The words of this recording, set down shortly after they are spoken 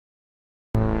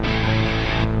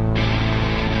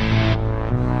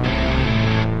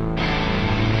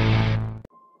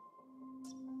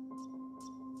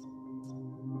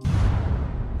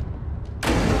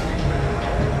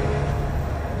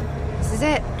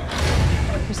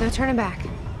There's no turning back.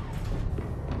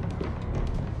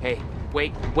 Hey,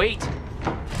 wait, wait!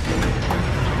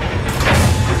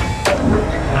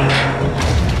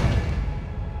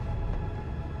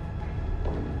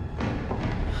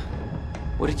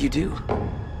 What did you do?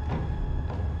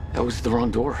 That was the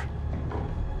wrong door.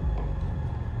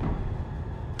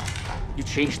 You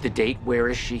changed the date. Where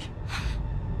is she?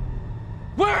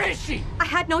 Where is she? I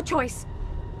had no choice.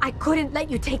 I couldn't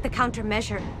let you take the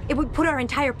countermeasure. It would put our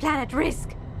entire plan at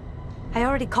risk. I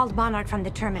already called Monarch from the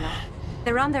terminal.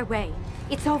 They're on their way.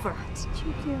 It's over. What did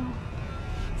you do?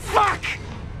 Fuck!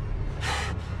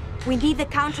 We need the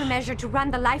countermeasure to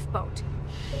run the lifeboat.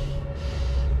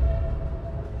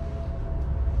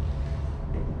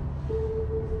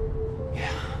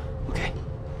 Yeah, okay.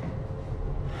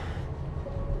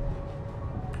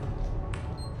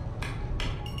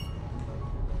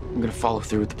 I'm gonna follow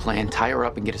through with the plan. Tie her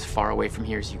up and get as far away from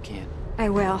here as you can. I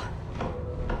will.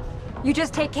 You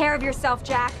just take care of yourself,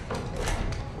 Jack.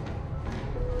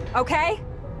 Okay?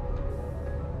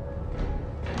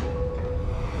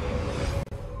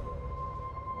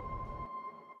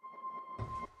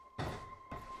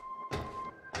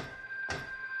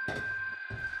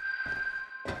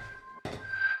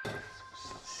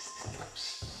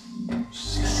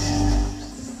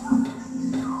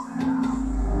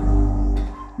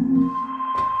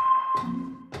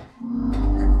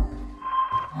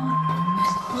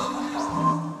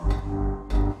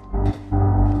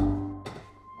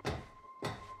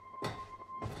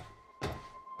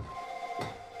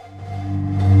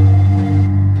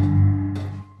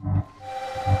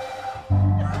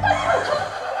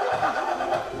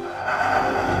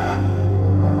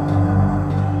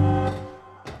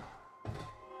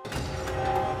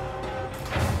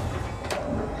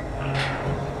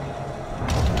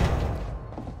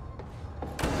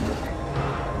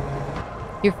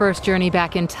 Your first journey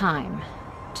back in time,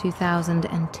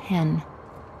 2010.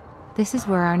 This is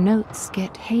where our notes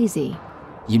get hazy.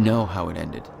 You know how it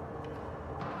ended.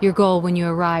 Your goal when you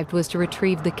arrived was to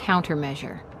retrieve the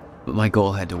countermeasure. But my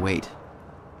goal had to wait.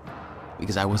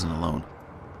 Because I wasn't alone.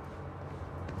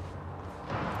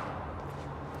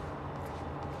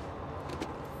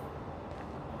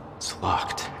 It's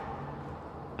locked.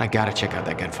 I gotta check out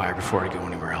that gunfire before I go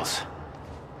anywhere else.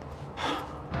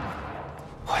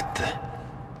 What the?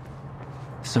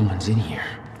 Someone's in here.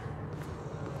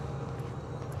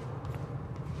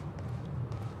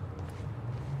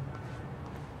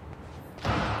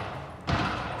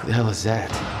 Who the hell is that?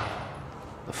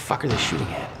 The fuck are they shooting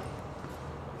at?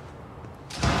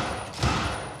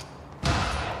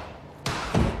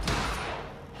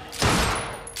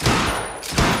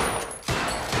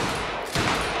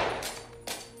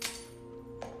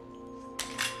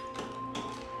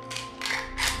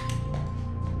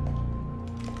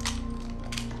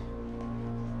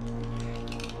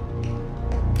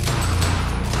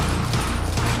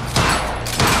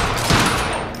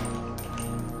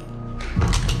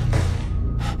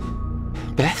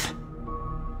 Beth?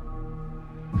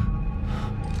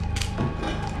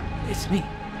 It's me.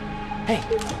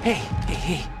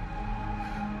 Hey.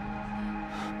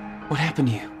 What happened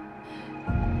to you?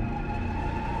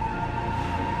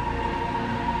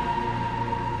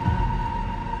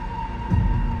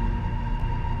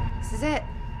 This is it.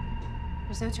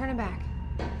 There's no turning back.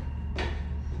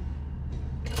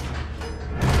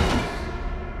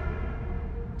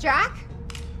 Jack?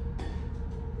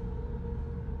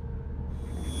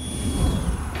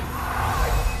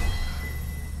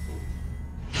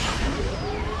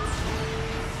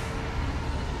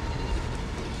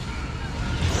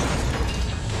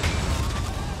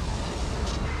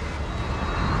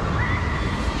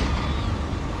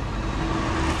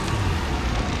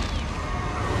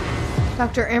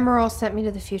 Dr. Emerald sent me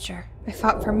to the future. I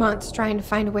fought for months trying to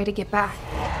find a way to get back.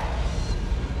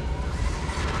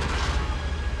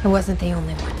 I wasn't the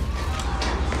only one.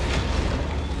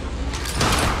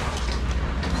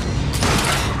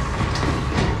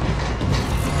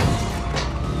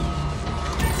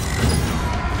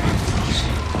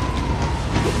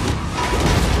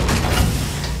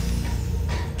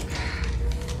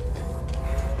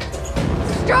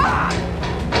 Stop!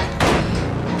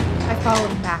 I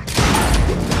followed him back.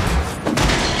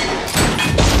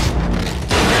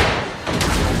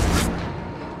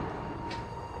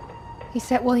 He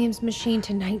set William's machine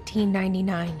to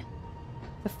 1999.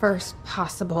 The first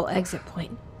possible exit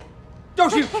point. Don't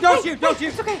shoot! Don't shoot! Don't shoot!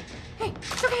 It's okay. Hey,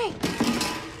 it's okay.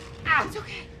 Ah, it's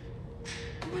okay.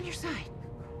 I'm on your side.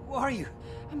 Who are you?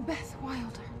 I'm Beth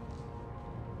Wilder.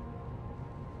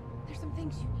 There's some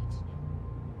things you need to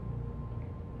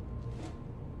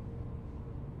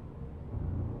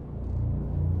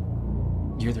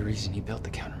know. You're the reason he built the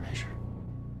countermeasure.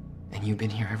 And you've been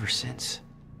here ever since.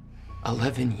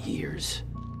 11 years.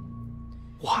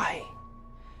 Why?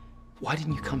 Why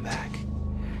didn't you come back?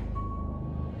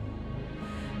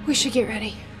 We should get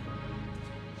ready.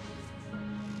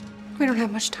 We don't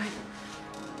have much time.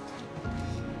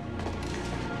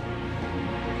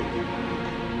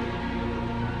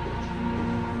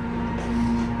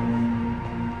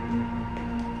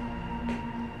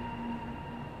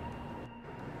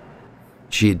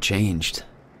 She had changed.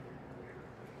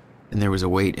 And there was a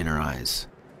weight in her eyes.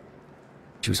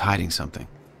 She was hiding something.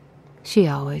 She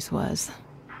always was.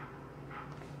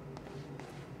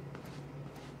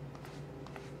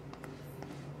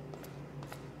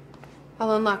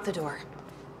 I'll unlock the door.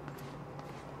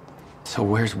 So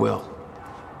where's Will?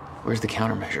 Where's the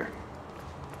countermeasure?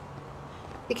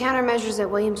 The countermeasure's at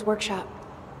William's workshop,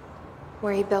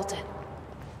 where he built it.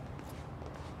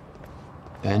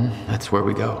 Then that's where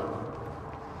we go.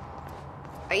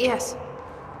 Yes.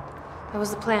 That was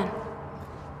the plan.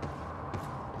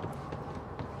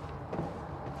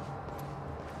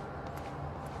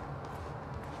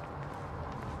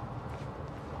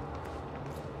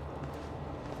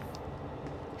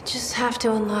 I just have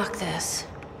to unlock this.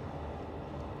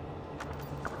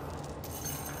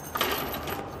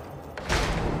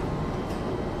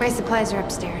 My supplies are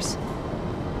upstairs.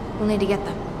 We'll need to get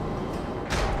them.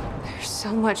 There's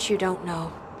so much you don't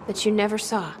know that you never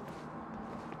saw.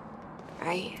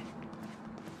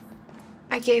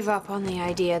 I gave up on the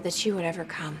idea that she would ever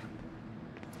come.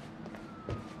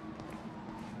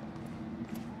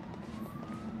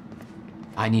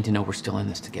 I need to know we're still in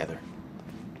this together.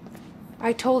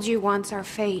 I told you once our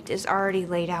fate is already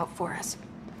laid out for us.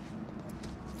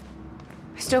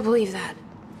 I still believe that.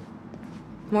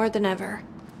 More than ever.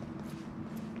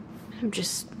 I'm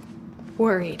just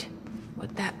worried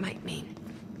what that might mean.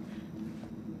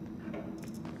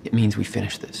 It means we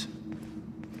finish this.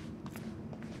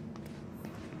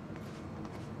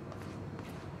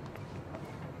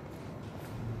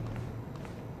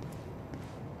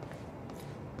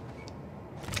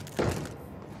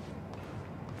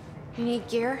 You need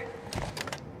gear?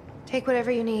 Take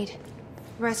whatever you need.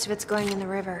 The rest of it's going in the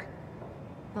river,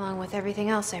 along with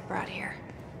everything else I brought here.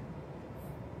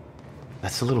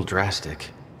 That's a little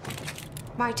drastic.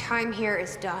 My time here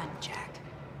is done, Jack.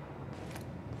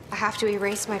 I have to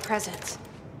erase my presence.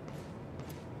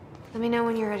 Let me know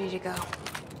when you're ready to go.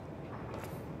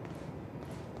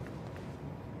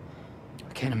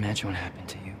 I can't imagine what happened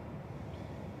to you.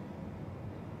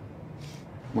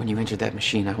 When you entered that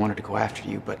machine, I wanted to go after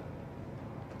you, but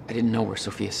I didn't know where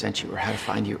Sophia sent you or how to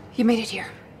find you. You made it here.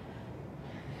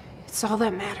 It's all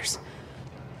that matters.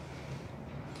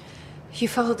 You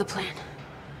followed the plan.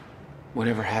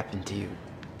 Whatever happened to you,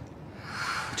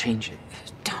 change it.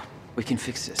 Don't. We can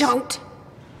fix this. Don't!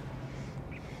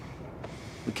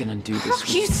 We can undo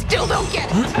this. You still don't get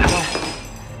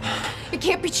it! It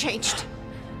can't be changed.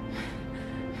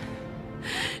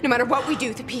 No matter what we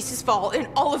do, the pieces fall in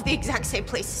all of the exact same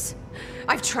places.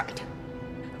 I've tried.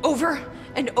 Over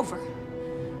and over.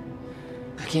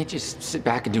 I can't just sit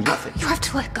back and do nothing. You have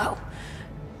to let go.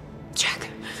 Jack.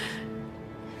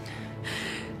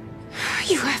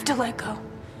 You have to let go.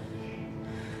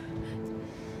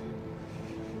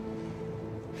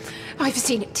 I've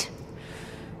seen it.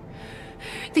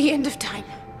 The end of time.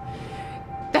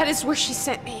 That is where she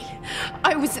sent me.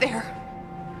 I was there.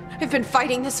 I've been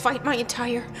fighting this fight my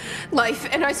entire life,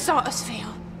 and I saw us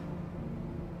fail.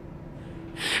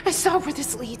 I saw where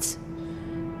this leads.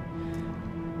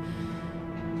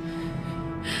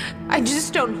 I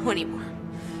just don't know anymore.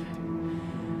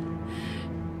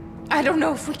 I don't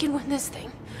know if we can win this thing.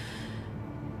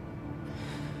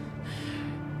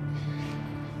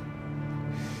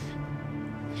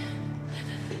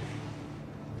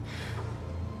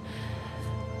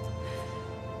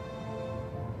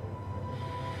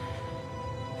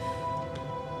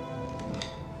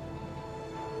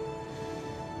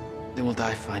 Then we'll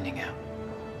die finding out.